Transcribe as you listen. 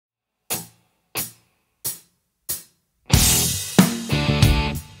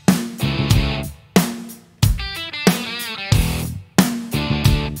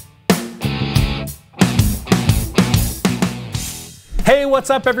what's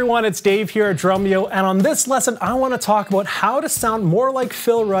up everyone? It's Dave here at Drumeo, and on this lesson I want to talk about how to sound more like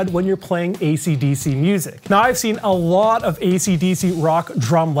Phil Rudd when you're playing ACDC music. Now I've seen a lot of ACDC rock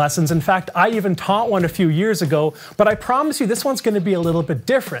drum lessons. In fact, I even taught one a few years ago, but I promise you this one's going to be a little bit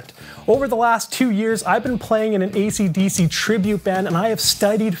different. Over the last 2 years I've been playing in an ACDC tribute band, and I have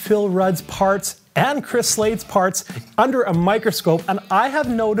studied Phil Rudd's parts and Chris Slade's parts under a microscope, and I have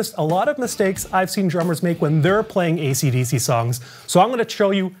noticed a lot of mistakes I've seen drummers make when they're playing ACDC songs. So I'm going to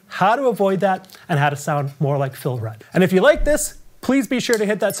show you how to avoid that and how to sound more like Phil Rudd. And if you like this, please be sure to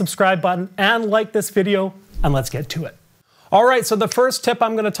hit that subscribe button and like this video, and let's get to it. Alright, so the first tip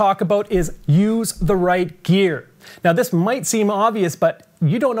I'm going to talk about is use the right gear. Now this might seem obvious, but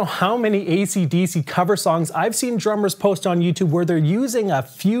you don't know how many ACDC cover songs I've seen drummers post on YouTube where they're using a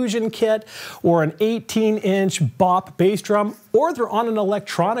fusion kit or an 18-inch bop bass drum, or they're on an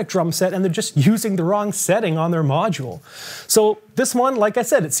electronic drum set and they're just using the wrong setting on their module. So this one, like I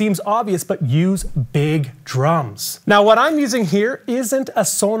said, it seems obvious, but use big drums. Now what I'm using here isn't a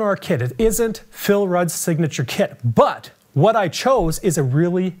Sonar kit, it isn't Phil Rudd's signature kit, but what I chose is a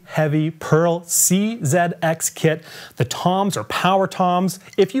really heavy Pearl CZX kit. The toms are power toms.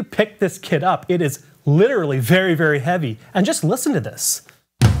 If you pick this kit up, it is literally very, very heavy. And just listen to this.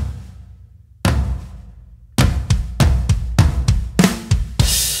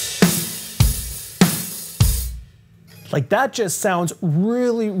 Like that just sounds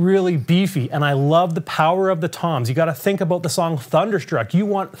really, really beefy, and I love the power of the toms. You gotta think about the song Thunderstruck. You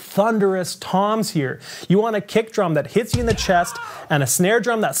want thunderous toms here. You want a kick drum that hits you in the chest and a snare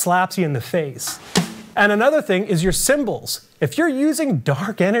drum that slaps you in the face. And another thing is your cymbals. If you're using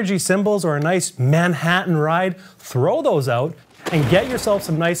dark energy cymbals or a nice Manhattan ride, throw those out and get yourself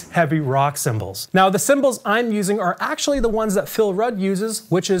some nice heavy rock cymbals. Now the cymbals I'm using are actually the ones that Phil Rudd uses,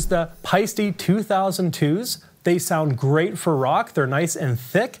 which is the Peisty 2002s. They sound great for rock, they're nice and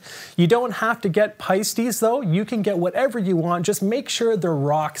thick. You don't have to get Peisties though, you can get whatever you want, just make sure they're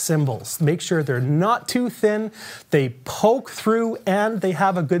rock cymbals. Make sure they're not too thin, they poke through, and they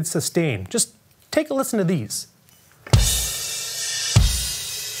have a good sustain. Just take a listen to these.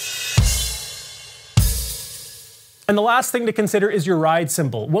 And the last thing to consider is your ride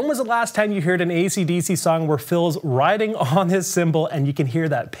cymbal. When was the last time you heard an ACDC song where Phil's riding on his cymbal and you can hear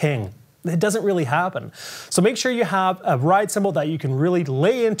that ping? It doesn't really happen. So make sure you have a ride cymbal that you can really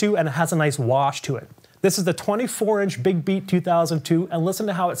lay into and it has a nice wash to it. This is the 24-inch Big Beat 2002, and listen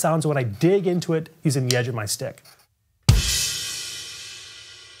to how it sounds when I dig into it using the edge of my stick.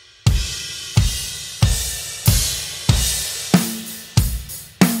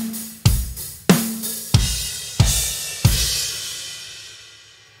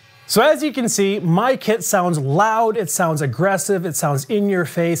 So as you can see, my kit sounds loud, it sounds aggressive, it sounds in your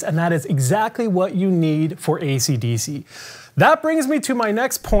face, and that is exactly what you need for ACDC. That brings me to my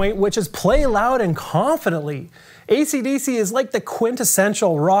next point, which is play loud and confidently. ACDC is like the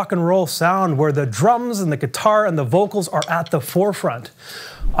quintessential rock and roll sound where the drums and the guitar and the vocals are at the forefront.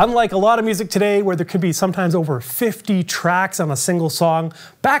 Unlike a lot of music today where there could be sometimes over 50 tracks on a single song,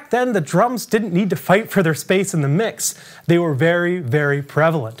 back then the drums didn't need to fight for their space in the mix. They were very, very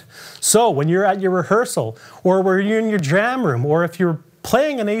prevalent. So when you're at your rehearsal, or when you're in your jam room, or if you're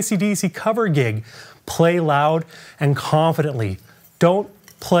playing an ACDC cover gig, play loud and confidently. Don't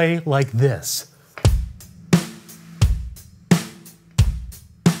play like this.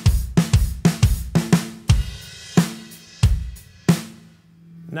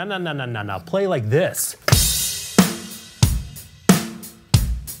 No, play like this.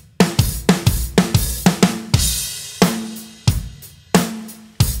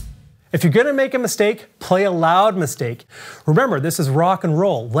 If you're gonna make a mistake, play a loud mistake. Remember, this is rock and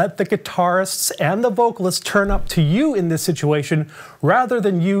roll. Let the guitarists and the vocalists turn up to you in this situation rather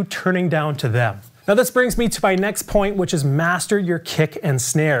than you turning down to them. Now this brings me to my next point, which is master your kick and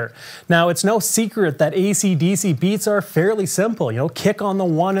snare. Now it's no secret that ACDC beats are fairly simple. You know, kick on the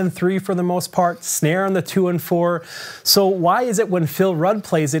 1 and 3 for the most part, snare on the 2 and 4. So why is it when Phil Rudd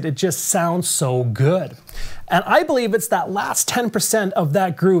plays it, it just sounds so good? And I believe it's that last 10% of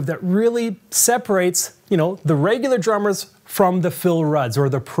that groove that really separates, you know, the regular drummers from the Phil Rudds or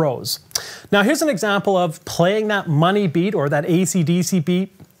the pros. Now here's an example of playing that money beat or that ACDC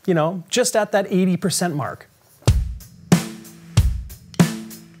beat, you know, just at that 80% mark.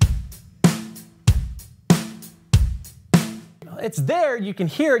 It's there, you can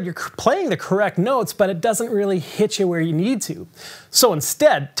hear it, you're playing the correct notes, but it doesn't really hit you where you need to. So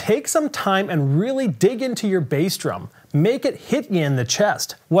instead, take some time and really dig into your bass drum. Make it hit you in the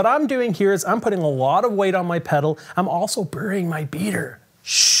chest. What I'm doing here is I'm putting a lot of weight on my pedal. I'm also burying my beater.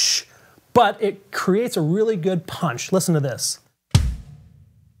 Shh. But it creates a really good punch. Listen to this.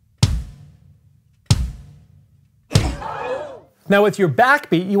 Now with your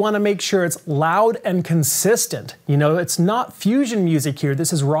backbeat, you want to make sure it's loud and consistent. You know, it's not fusion music here,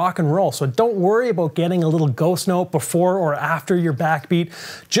 this is rock and roll, so don't worry about getting a little ghost note before or after your backbeat.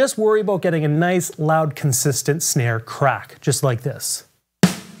 Just worry about getting a nice, loud, consistent snare crack, just like this.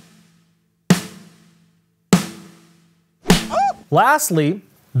 Lastly,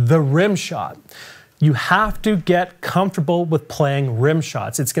 the rim shot. You have to get comfortable with playing rim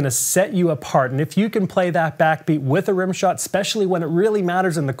shots. It's going to set you apart. And if you can play that backbeat with a rim shot, especially when it really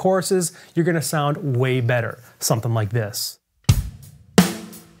matters in the choruses, you're going to sound way better. Something like this.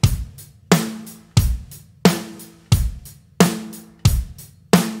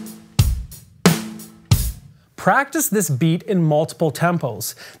 Practice this beat in multiple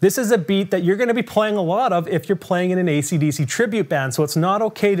tempos. This is a beat that you're going to be playing a lot of if you're playing in an ACDC tribute band, so it's not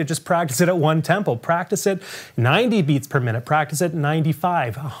okay to just practice it at one tempo. Practice it 90 beats per minute, practice it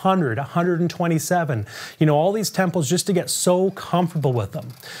 95, 100, 127. You know, all these tempos just to get so comfortable with them.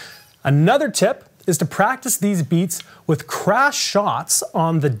 Another tip is to practice these beats with crash shots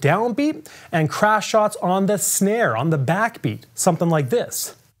on the downbeat and crash shots on the snare, on the backbeat, something like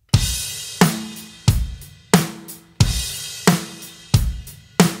this.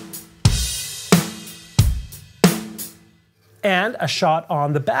 And a shot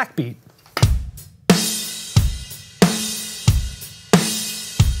on the backbeat.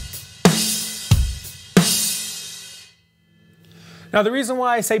 Now the reason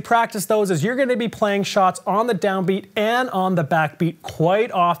why I say practice those is you're going to be playing shots on the downbeat and on the backbeat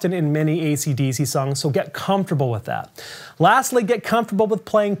quite often in many ACDC songs, so get comfortable with that. Lastly, get comfortable with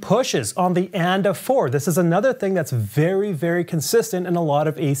playing pushes on the and of 4. This is another thing that's very, very consistent in a lot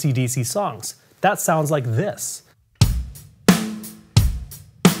of ACDC songs. That sounds like this.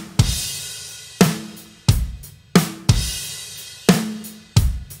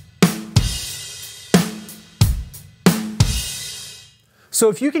 So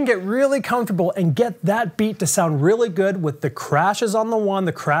if you can get really comfortable and get that beat to sound really good with the crashes on the one,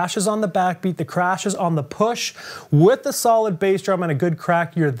 the crashes on the backbeat, the crashes on the push, with the solid bass drum and a good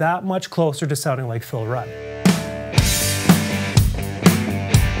crack, you're that much closer to sounding like Phil Rudd.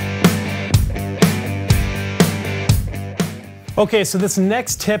 Okay, so this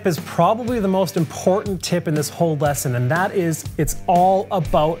next tip is probably the most important tip in this whole lesson, and that is it's all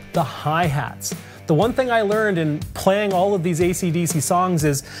about the hi-hats. The one thing I learned in playing all of these ACDC songs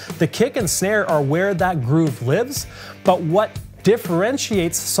is the kick and snare are where that groove lives, but what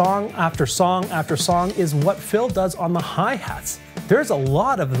differentiates song after song after song is what Phil does on the hi-hats. There's a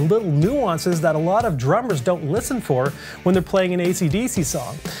lot of little nuances that a lot of drummers don't listen for when they're playing an ACDC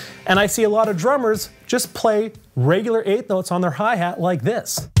song. And I see a lot of drummers just play regular 8th notes on their hi-hat like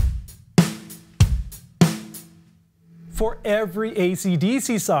this. For every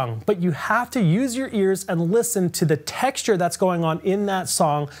ACDC song, but you have to use your ears and listen to the texture that's going on in that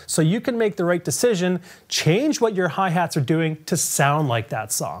song so you can make the right decision, change what your hi-hats are doing to sound like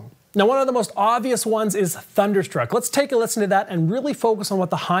that song. Now, one of the most obvious ones is Thunderstruck. Let's take a listen to that and really focus on what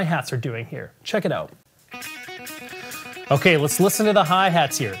the hi-hats are doing here. Check it out. Okay, let's listen to the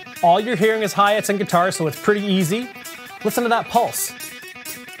hi-hats here. All you're hearing is hi-hats and guitar, so it's pretty easy. Listen to that pulse.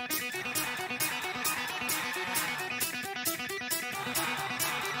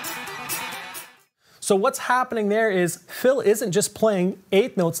 So what's happening there is Phil isn't just playing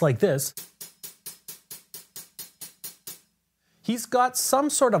 8th notes like this. He's got some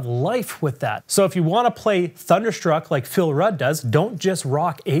sort of life with that. So if you want to play Thunderstruck like Phil Rudd does, don't just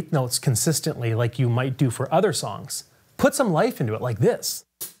rock 8th notes consistently like you might do for other songs. Put some life into it like this.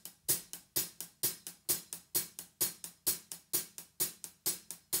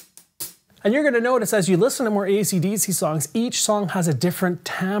 And you're going to notice as you listen to more ACDC songs, each song has a different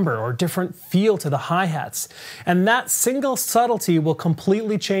timbre or different feel to the hi-hats. And that single subtlety will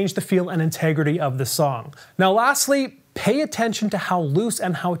completely change the feel and integrity of the song. Now lastly, pay attention to how loose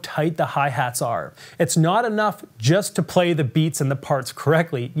and how tight the hi-hats are. It's not enough just to play the beats and the parts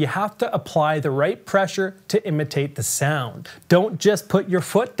correctly. You have to apply the right pressure to imitate the sound. Don't just put your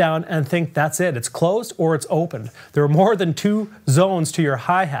foot down and think that's it. It's closed or it's open. There are more than 2 zones to your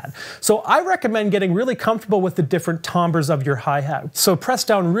hi-hat. So I recommend getting really comfortable with the different timbres of your hi-hat. So press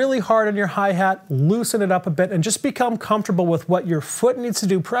down really hard on your hi-hat, loosen it up a bit, and just become comfortable with what your foot needs to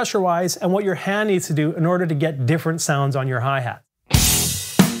do pressure-wise and what your hand needs to do in order to get different sounds on your hi-hat.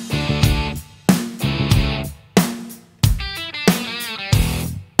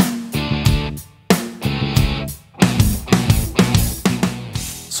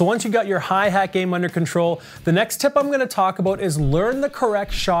 So once you got your hi-hat game under control, the next tip I'm going to talk about is learn the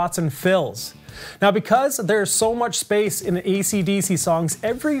correct shots and fills. Now, because there's so much space in ACDC songs,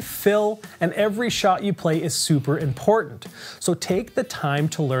 every fill and every shot you play is super important. So take the time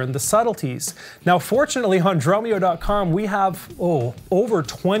to learn the subtleties. Now, fortunately on Drumeo.com, we have over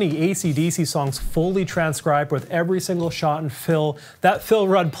 20 ACDC songs fully transcribed with every single shot and fill that Phil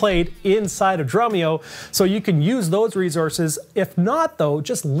Rudd played inside of Drumeo, so you can use those resources. If not though,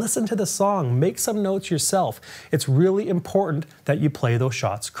 just listen to the song, make some notes yourself. It's really important that you play those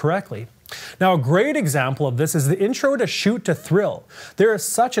shots correctly. Now, a great example of this is the intro to Shoot to Thrill. There is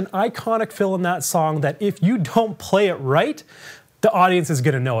such an iconic fill in that song that if you don't play it right, the audience is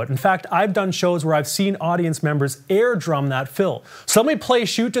going to know it. In fact, I've done shows where I've seen audience members air drum that fill. So let me play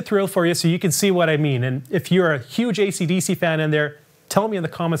Shoot to Thrill for you so you can see what I mean. And if you're a huge AC/DC fan in there, tell me in the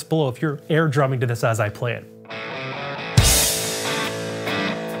comments below if you're air drumming to this as I play it.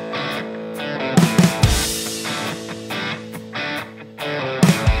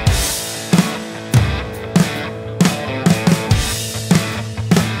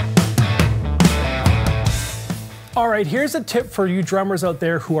 Alright, here's a tip for you drummers out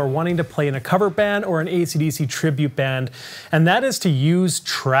there who are wanting to play in a cover band or an AC/DC tribute band, and that is to use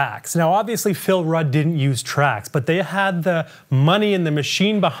tracks. Now, obviously Phil Rudd didn't use tracks, but they had the money and the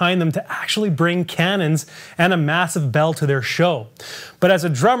machine behind them to actually bring cannons and a massive bell to their show. But as a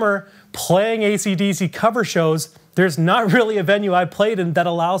drummer playing AC/DC cover shows, there's not really a venue I played in that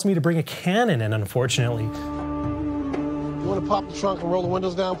allows me to bring a cannon in, unfortunately. You want to pop the trunk and roll the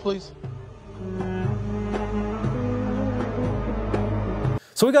windows down, please?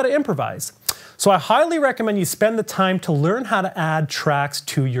 So we got to improvise. So I highly recommend you spend the time to learn how to add tracks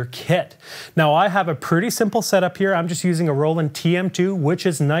to your kit. Now, I have a pretty simple setup here. I'm just using a Roland TM2, which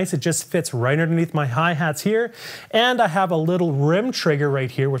is nice. It just fits right underneath my hi-hats here. And I have a little rim trigger right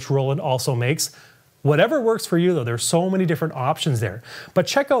here, which Roland also makes. Whatever works for you though, there's so many different options there. But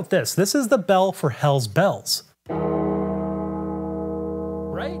check out this. This is the bell for Hell's Bells.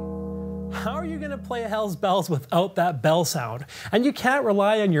 Right? How are you going to play Hell's Bells without that bell sound? And you can't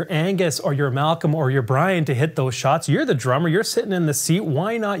rely on your Angus or your Malcolm or your Brian to hit those shots. You're the drummer, you're sitting in the seat.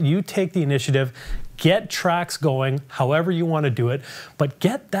 Why not you take the initiative, get tracks going, however you want to do it, but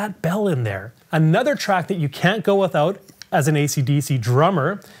get that bell in there. Another track that you can't go without as an AC/DC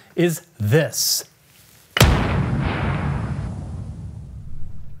drummer is this.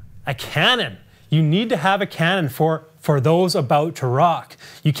 A cannon. You need to have a cannon for those about to rock.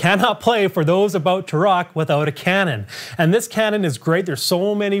 You cannot play For Those About to Rock without a cannon. And this cannon is great. There's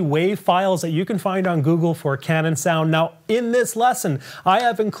so many wave files that you can find on Google for a cannon sound. Now, in this lesson, I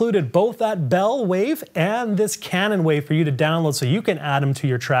have included both that bell wave and this cannon wave for you to download so you can add them to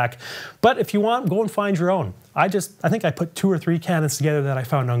your track. But if you want, go and find your own. I think I put 2 or 3 cannons together that I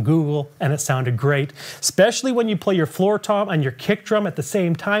found on Google, and it sounded great. Especially when you play your floor tom and your kick drum at the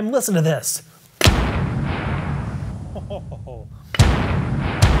same time. Listen to this.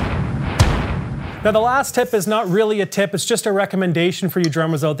 Now, the last tip is not really a tip, it's just a recommendation for you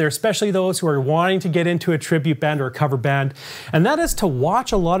drummers out there, especially those who are wanting to get into a tribute band or a cover band, and that is to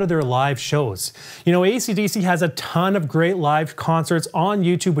watch a lot of their live shows. You know, AC/DC has a ton of great live concerts on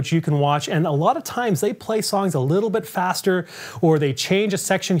YouTube which you can watch, and a lot of times they play songs a little bit faster, or they change a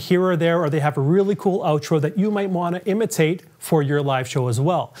section here or there, or they have a really cool outro that you might want to imitate for your live show as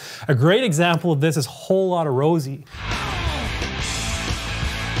well. A great example of this is Whole Lotta Rosie.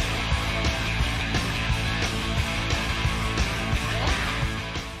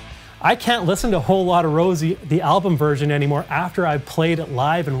 I can't listen to Whole Lotta Rosie, the album version, anymore after I've played it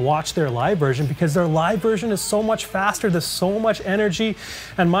live and watched their live version, because their live version is so much faster, there's so much energy,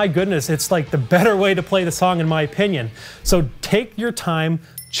 and my goodness, it's like the better way to play the song in my opinion. So take your time,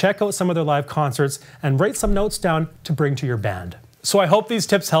 check out some of their live concerts, and write some notes down to bring to your band. So I hope these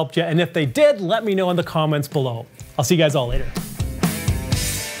tips helped you, and if they did, let me know in the comments below. I'll see you guys all later.